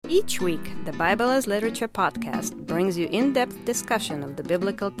Each week, the Bible as Literature podcast brings you in-depth discussion of the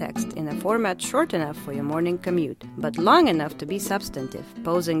biblical text in a format short enough for your morning commute, but long enough to be substantive,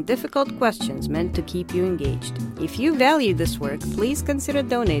 posing difficult questions meant to keep you engaged. If you value this work, please consider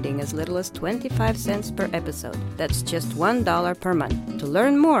donating as little as 25 cents per episode. That's just $1 per month. To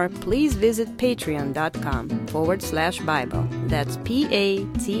learn more, please visit patreon.com/Bible. That's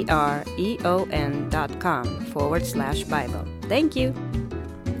patreon.com/Bible. Thank you.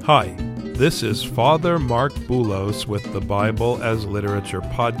 Hi, this is Father Mark Boulos with the Bible as Literature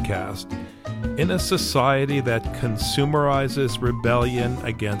podcast. In a society that consumerizes rebellion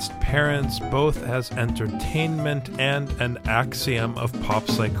against parents both as entertainment and an axiom of pop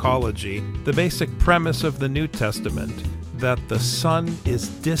psychology, the basic premise of the New Testament, that the Son is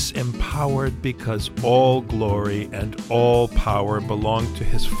disempowered because all glory and all power belong to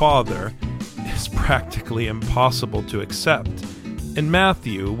his Father, is practically impossible to accept. In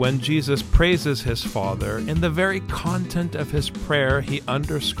Matthew, when Jesus praises his Father, in the very content of his prayer, he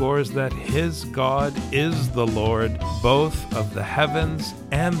underscores that his God is the Lord, both of the heavens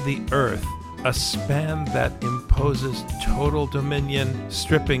and the earth, a span that imposes total dominion,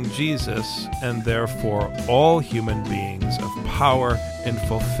 stripping Jesus, and therefore all human beings, of power in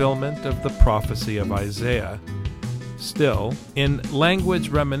fulfillment of the prophecy of Isaiah. Still, in language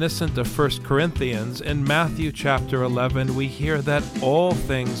reminiscent of 1 Corinthians, in Matthew chapter 11, we hear that all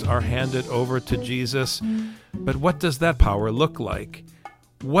things are handed over to Jesus. But what does that power look like?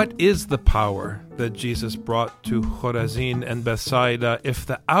 What is the power that Jesus brought to Chorazin and Bethsaida if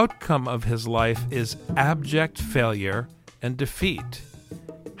the outcome of his life is abject failure and defeat?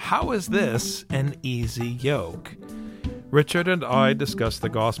 How is this an easy yoke? Richard and I discuss the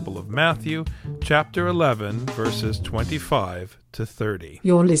Gospel of Matthew, chapter 11, verses 25 to 30.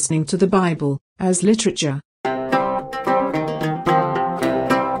 You're listening to the Bible as Literature.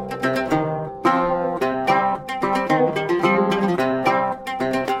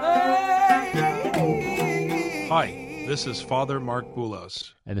 Hi, this is Father Mark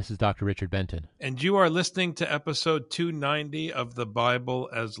Boulos. And this is Dr. Richard Benton. And you are listening to episode 290 of the Bible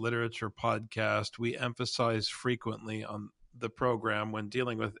as Literature podcast. We emphasize frequently on the program when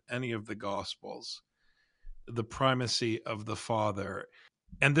dealing with any of the Gospels, the primacy of the Father.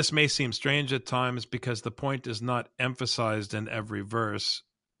 And this may seem strange at times because the point is not emphasized in every verse,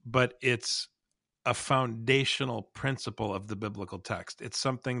 but it's a foundational principle of the biblical text. It's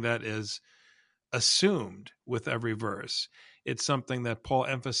something that is assumed with every verse. It's something that Paul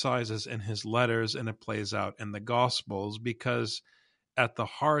emphasizes in his letters, and it plays out in the Gospels, because at the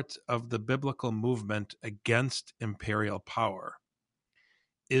heart of the biblical movement against imperial power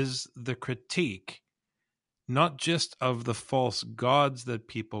is the critique, not just of the false gods that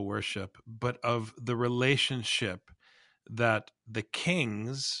people worship, but of the relationship that the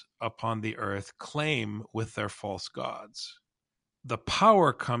kings upon the earth claim with their false gods. The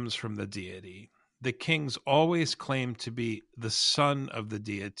power comes from the deity. The kings always claim to be the son of the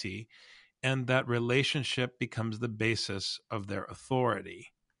deity, and that relationship becomes the basis of their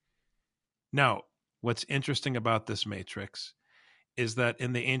authority. Now, what's interesting about this matrix is that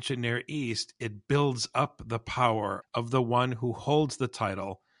in the ancient Near East, it builds up the power of the one who holds the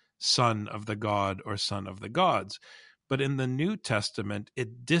title son of the god or son of the gods. But in the New Testament,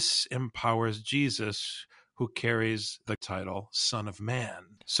 it disempowers Jesus, who carries the title Son of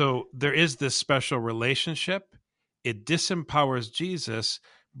Man. So there is this special relationship. It disempowers Jesus,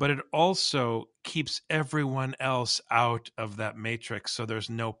 but it also keeps everyone else out of that matrix, so there's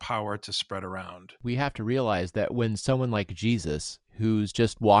no power to spread around. We have to realize that when someone like Jesus, who's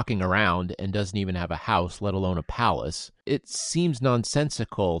just walking around and doesn't even have a house, let alone a palace, it seems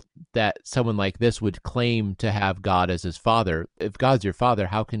nonsensical that someone like this would claim to have God as his father. If God's your father,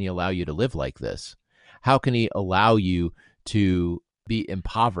 how can he allow you to live like this? How can he allow you to be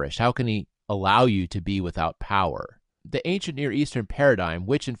impoverished? How can he allow you to be without power? The ancient Near Eastern paradigm,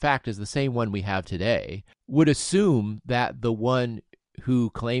 which in fact is the same one we have today, would assume that the one who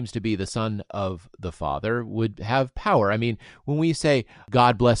claims to be the son of the Father would have power. I mean, when we say,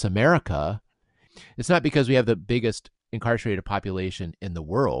 God bless America, it's not because we have the biggest incarcerated population in the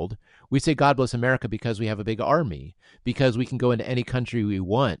world. We say, God bless America because we have a big army, because we can go into any country we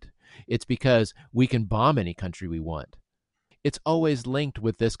want. It's because we can bomb any country we want. It's always linked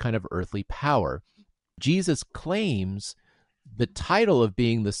with this kind of earthly power. Jesus claims the title of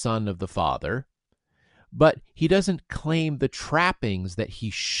being the Son of the Father, but he doesn't claim the trappings that he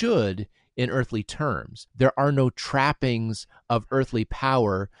should in earthly terms. There are no trappings of earthly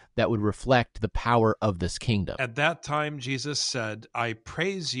power that would reflect the power of this kingdom. At that time, Jesus said, I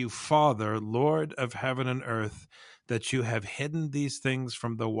praise you, Father, Lord of heaven and earth, that you have hidden these things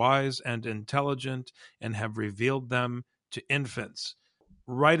from the wise and intelligent and have revealed them to infants.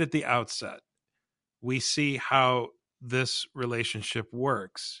 Right at the outset, we see how this relationship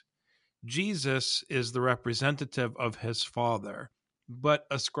works. Jesus is the representative of his Father, but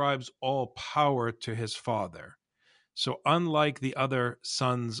ascribes all power to his Father. So unlike the other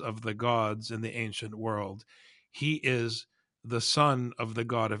sons of the gods in the ancient world, he is the son of the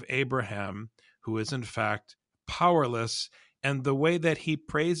God of Abraham, who is in fact powerless. And the way that he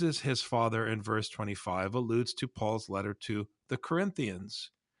praises his Father in verse 25 alludes to Paul's letter to the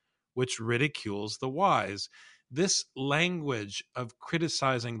Corinthians, which ridicules the wise. This language of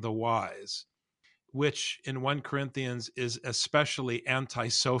criticizing the wise, which in 1 Corinthians is especially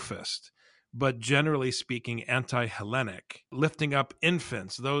anti-sophist, but generally speaking anti-Hellenic, lifting up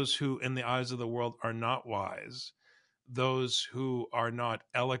infants, those who in the eyes of the world are not wise, those who are not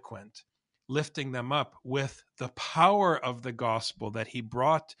eloquent, lifting them up with the power of the gospel that he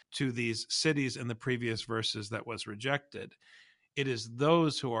brought to these cities in the previous verses that was rejected. It is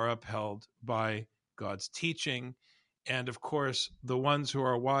those who are upheld by God's teaching. And of course, the ones who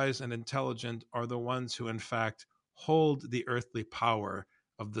are wise and intelligent are the ones who, in fact, hold the earthly power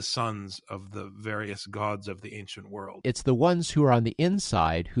of the sons of the various gods of the ancient world. It's the ones who are on the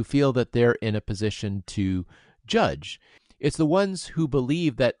inside who feel that they're in a position to judge. It's the ones who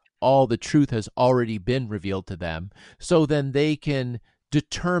believe that all the truth has already been revealed to them, so then they can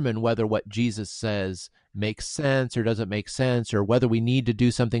determine whether what Jesus says makes sense or doesn't make sense, or whether we need to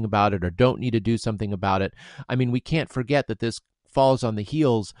do something about it or don't need to do something about it. I mean, we can't forget that this falls on the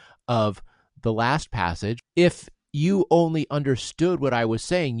heels of the last passage. If you only understood what I was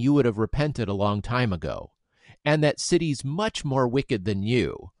saying, you would have repented a long time ago. And that cities much more wicked than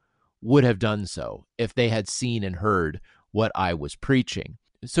you would have done so if they had seen and heard what I was preaching.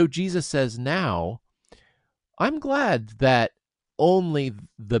 So Jesus says now, I'm glad that only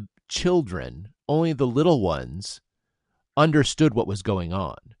the children, only the little ones understood what was going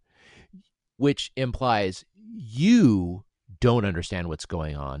on, which implies you don't understand what's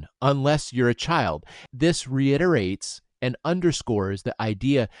going on unless you're a child. This reiterates and underscores the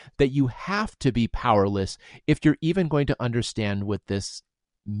idea that you have to be powerless if you're even going to understand what this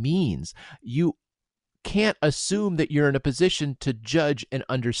means. You can't assume that you're in a position to judge and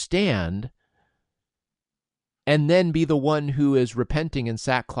understand and then be the one who is repenting in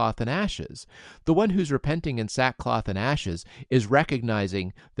sackcloth and ashes. The one who's repenting in sackcloth and ashes is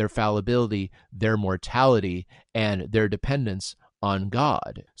recognizing their fallibility, their mortality, and their dependence on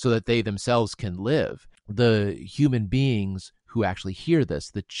God so that they themselves can live. The human beings who actually hear this,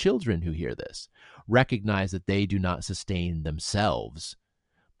 the children who hear this, recognize that they do not sustain themselves,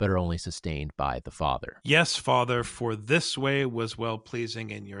 but are only sustained by the Father. Yes, Father, for this way was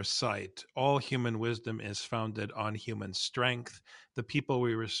well-pleasing in your sight. All human wisdom is founded on human strength. The people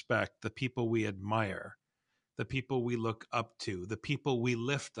we respect, the people we admire, the people we look up to, the people we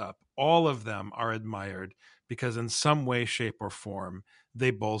lift up, all of them are admired because in some way, shape, or form, they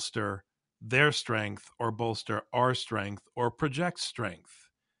bolster their strength or bolster our strength or project strength.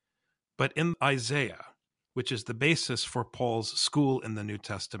 But in Isaiah, which is the basis for Paul's school in the New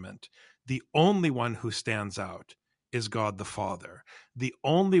Testament, the only one who stands out is God the Father. The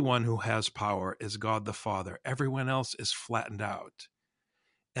only one who has power is God the Father. Everyone else is flattened out.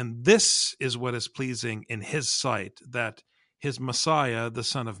 And this is what is pleasing in his sight, that his Messiah, the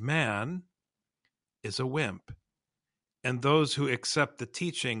Son of Man, is a wimp. And those who accept the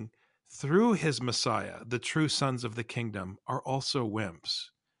teaching through his Messiah, the true sons of the kingdom, are also wimps.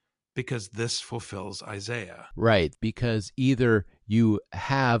 Because this fulfills Isaiah. Right, because either you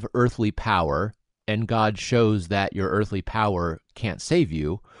have earthly power and God shows that your earthly power can't save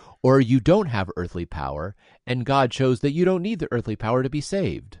you, or you don't have earthly power and God shows that you don't need the earthly power to be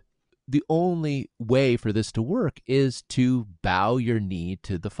saved. The only way for this to work is to bow your knee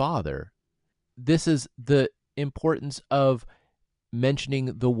to the Father. This is the importance of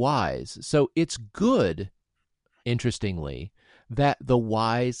mentioning the wise. So it's good, interestingly, that the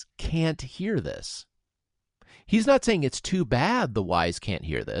wise can't hear this. He's not saying it's too bad the wise can't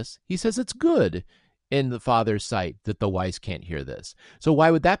hear this. He says it's good in the Father's sight that the wise can't hear this. So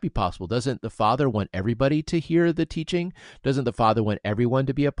why would that be possible? Doesn't the Father want everybody to hear the teaching? Doesn't the Father want everyone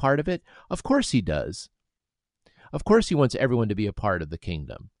to be a part of it? Of course he does. Of course he wants everyone to be a part of the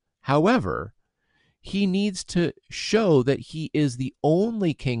kingdom. However, he needs to show that he is the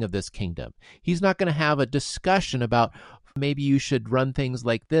only king of this kingdom. He's not going to have a discussion about maybe you should run things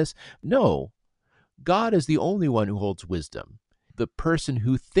like this. No, God is the only one who holds wisdom. The person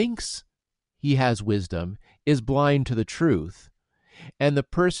who thinks he has wisdom is blind to the truth. And the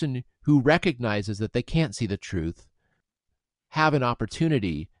person who recognizes that they can't see the truth have an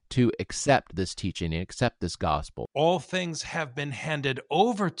opportunity to accept this teaching and accept this gospel. All things have been handed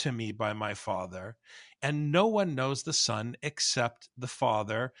over to me by my Father, and no one knows the Son except the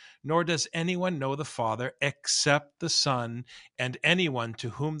Father, nor does anyone know the Father except the Son, and anyone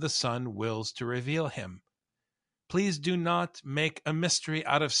to whom the Son wills to reveal him. Please do not make a mystery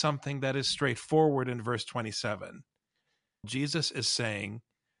out of something that is straightforward in verse 27. Jesus is saying,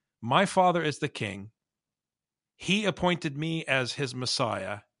 my Father is the King. He appointed me as his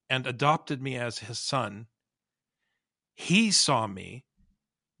Messiah and adopted me as his son. He saw me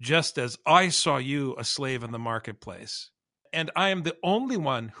just as I saw you, a slave in the marketplace. And I am the only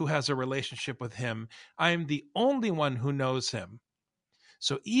one who has a relationship with him. I am the only one who knows him.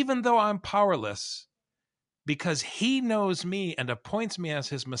 So even though I'm powerless, because he knows me and appoints me as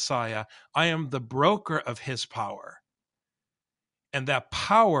his Messiah, I am the broker of his power. And that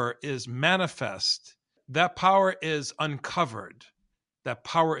power is manifest. That power is uncovered. That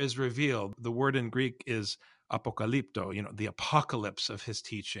power is revealed. The word in Greek is apokalypto, the apocalypse of his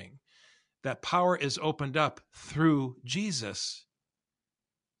teaching. That power is opened up through Jesus.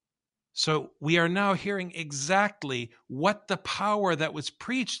 So we are now hearing exactly what the power that was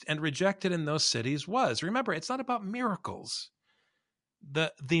preached and rejected in those cities was. Remember, it's not about miracles.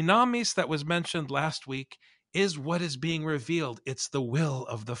 The dynamis that was mentioned last week is what is being revealed. It's the will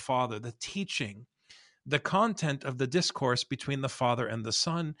of the Father, the teaching, the content of the discourse between the Father and the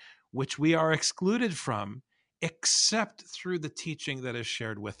Son, which we are excluded from, except through the teaching that is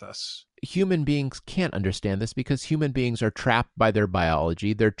shared with us. Human beings can't understand this because human beings are trapped by their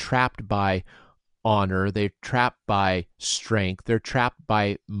biology. They're trapped by honor. They're trapped by strength. They're trapped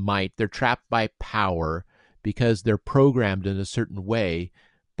by might. They're trapped by power because they're programmed in a certain way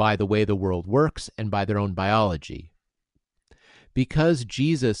by the way the world works and by their own biology. Because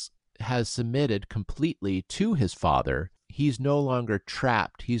Jesus has submitted completely to his Father, he's no longer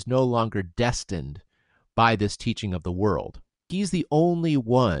trapped. He's no longer destined by this teaching of the world. He's the only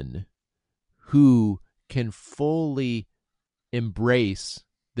one who can fully embrace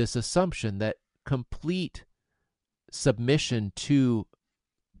this assumption that complete submission to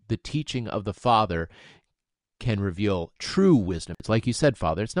the teaching of the Father can reveal true wisdom. It's like you said,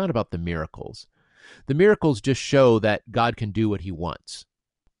 Father, it's not about the miracles. The miracles just show that God can do what he wants.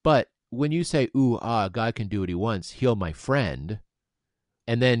 But when you say, God can do what he wants, heal my friend,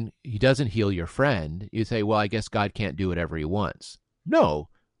 and then he doesn't heal your friend, you say, well, I guess God can't do whatever he wants. No,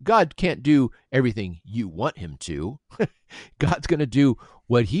 God can't do everything you want him to. God's going to do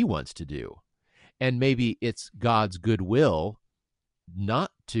what he wants to do. And maybe it's God's goodwill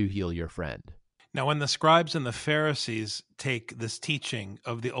not to heal your friend. Now, when the scribes and the Pharisees take this teaching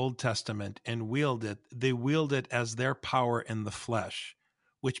of the Old Testament and wield it, they wield it as their power in the flesh,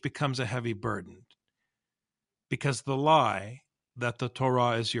 which becomes a heavy burden. Because the lie that the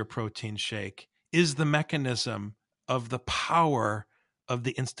Torah is your protein shake is the mechanism of the power of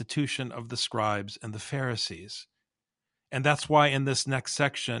the institution of the scribes and the Pharisees. And that's why in this next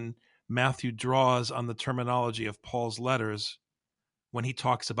section, Matthew draws on the terminology of Paul's letters when he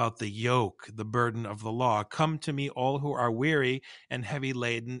talks about the yoke, the burden of the law. Come to me, all who are weary and heavy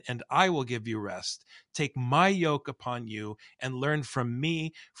laden, and I will give you rest. Take my yoke upon you and learn from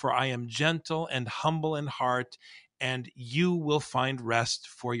me, for I am gentle and humble in heart, and you will find rest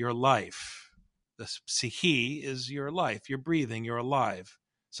for your life. The psyche is your life, you're breathing, you're alive,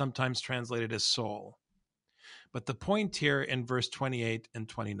 sometimes translated as soul. But the point here in verse 28 and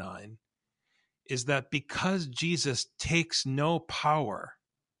 29 is that because Jesus takes no power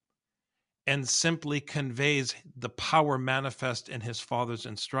and simply conveys the power manifest in his Father's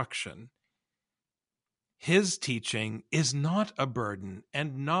instruction, his teaching is not a burden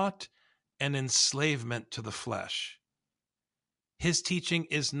and not an enslavement to the flesh. His teaching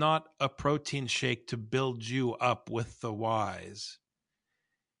is not a protein shake to build you up with the wise.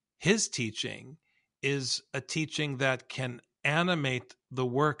 His teaching is a teaching that can animate the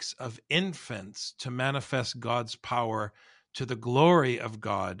works of infants to manifest God's power to the glory of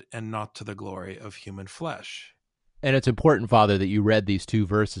God and not to the glory of human flesh. And it's important, Father, that you read these two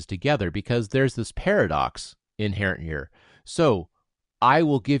verses together because there's this paradox inherent here. So, I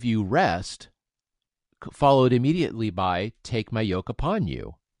will give you rest, followed immediately by take my yoke upon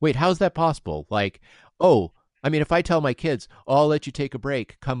you. Wait, how's that possible? If I tell my kids, I'll let you take a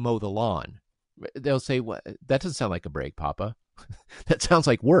break, come mow the lawn. They'll say, "What? That doesn't sound like a break, Papa. That sounds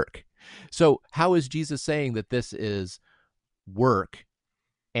like work." So how is Jesus saying that this is work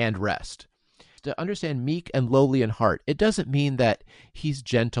and rest? To understand meek and lowly in heart, it doesn't mean that he's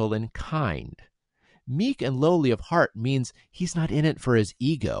gentle and kind. Meek and lowly of heart means he's not in it for his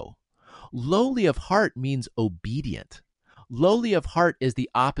ego. Lowly of heart means obedient. Lowly of heart is the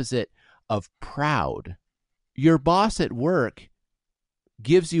opposite of proud. Your boss at work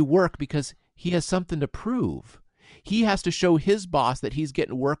gives you work because he has something to prove. He has to show his boss that he's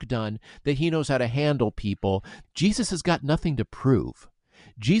getting work done, that he knows how to handle people. Jesus has got nothing to prove.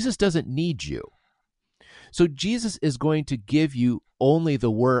 Jesus doesn't need you. So Jesus is going to give you only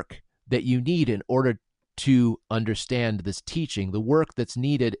the work that you need in order to understand this teaching, the work that's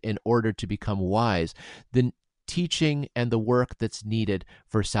needed in order to become wise, the teaching and the work that's needed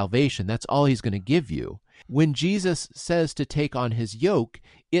for salvation. That's all he's going to give you. When Jesus says to take on his yoke,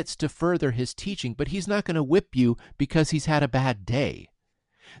 it's to further his teaching, but he's not going to whip you because he's had a bad day.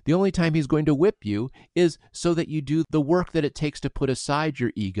 The only time he's going to whip you is so that you do the work that it takes to put aside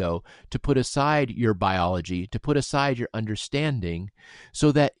your ego, to put aside your biology, to put aside your understanding,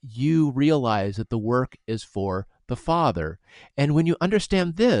 so that you realize that the work is for the Father. And when you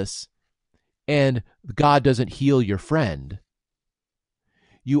understand this, and God doesn't heal your friend,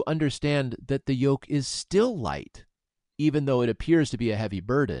 you understand that the yoke is still light. Even though it appears to be a heavy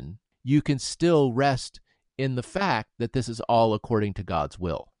burden, you can still rest in the fact that this is all according to God's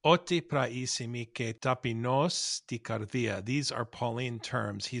will. Oti praisimi ke tapinos ti kardia. These are Pauline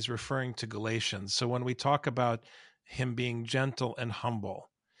terms. He's referring to Galatians. So when we talk about him being gentle and humble,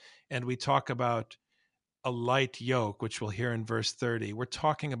 and we talk about a light yoke, which we'll hear in verse 30, we're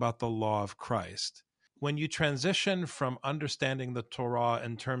talking about the law of Christ. When you transition from understanding the Torah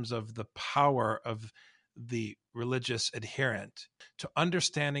in terms of the power of the religious adherent to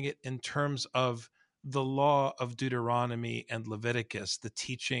understanding it in terms of the law of Deuteronomy and Leviticus, the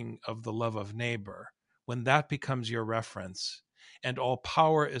teaching of the love of neighbor, when that becomes your reference and all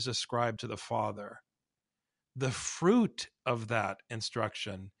power is ascribed to the Father, the fruit of that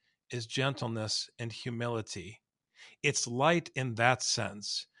instruction is gentleness and humility. It's light in that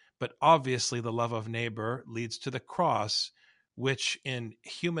sense, but obviously the love of neighbor leads to the cross, which in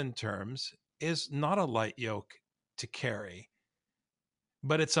human terms is not a light yoke to carry.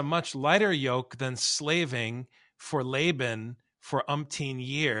 But it's a much lighter yoke than slaving for Laban for umpteen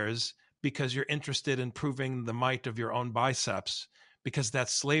years because you're interested in proving the might of your own biceps, because that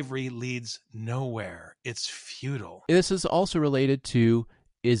slavery leads nowhere. It's futile. This is also related to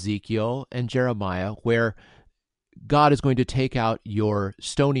Ezekiel and Jeremiah, where God is going to take out your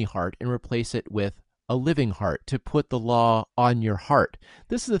stony heart and replace it with a living heart, to put the law on your heart.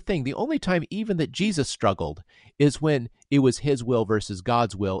 This is the thing. The only time even that Jesus struggled is when it was his will versus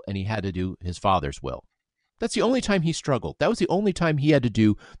God's will, and he had to do his Father's will. That's the only time he struggled. That was the only time he had to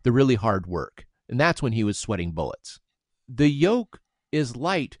do the really hard work, and that's when he was sweating bullets. The yoke is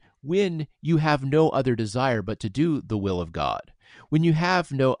light when you have no other desire but to do the will of God. When you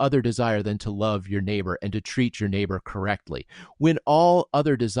have no other desire than to love your neighbor and to treat your neighbor correctly. When all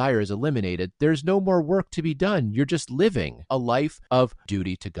other desire is eliminated, there's no more work to be done. You're just living a life of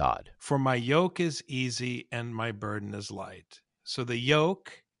duty to God. For my yoke is easy and my burden is light. So the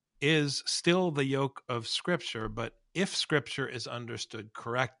yoke is still the yoke of Scripture, but if Scripture is understood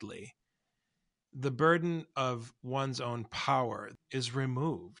correctly, the burden of one's own power is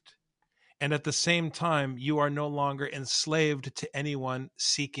removed. And at the same time, you are no longer enslaved to anyone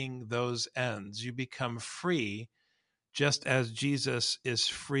seeking those ends. You become free, just as Jesus is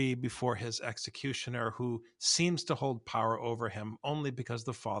free before his executioner, who seems to hold power over him only because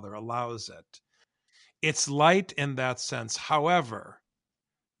the Father allows it. It's light in that sense. However,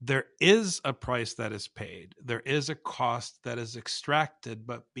 there is a price that is paid. There is a cost that is extracted,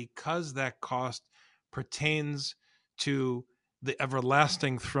 but because that cost pertains to the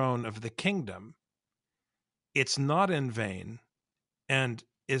everlasting throne of the kingdom, it's not in vain and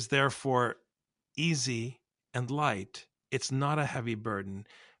is therefore easy and light. It's not a heavy burden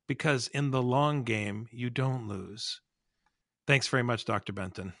because in the long game, you don't lose. Thanks very much, Dr.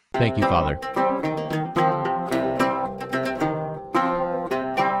 Benton. Thank you, Father.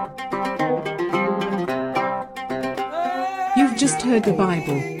 You've just heard the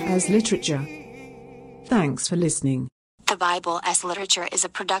Bible as literature. Thanks for listening. The Bible as Literature is a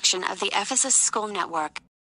production of the Ephesus School Network.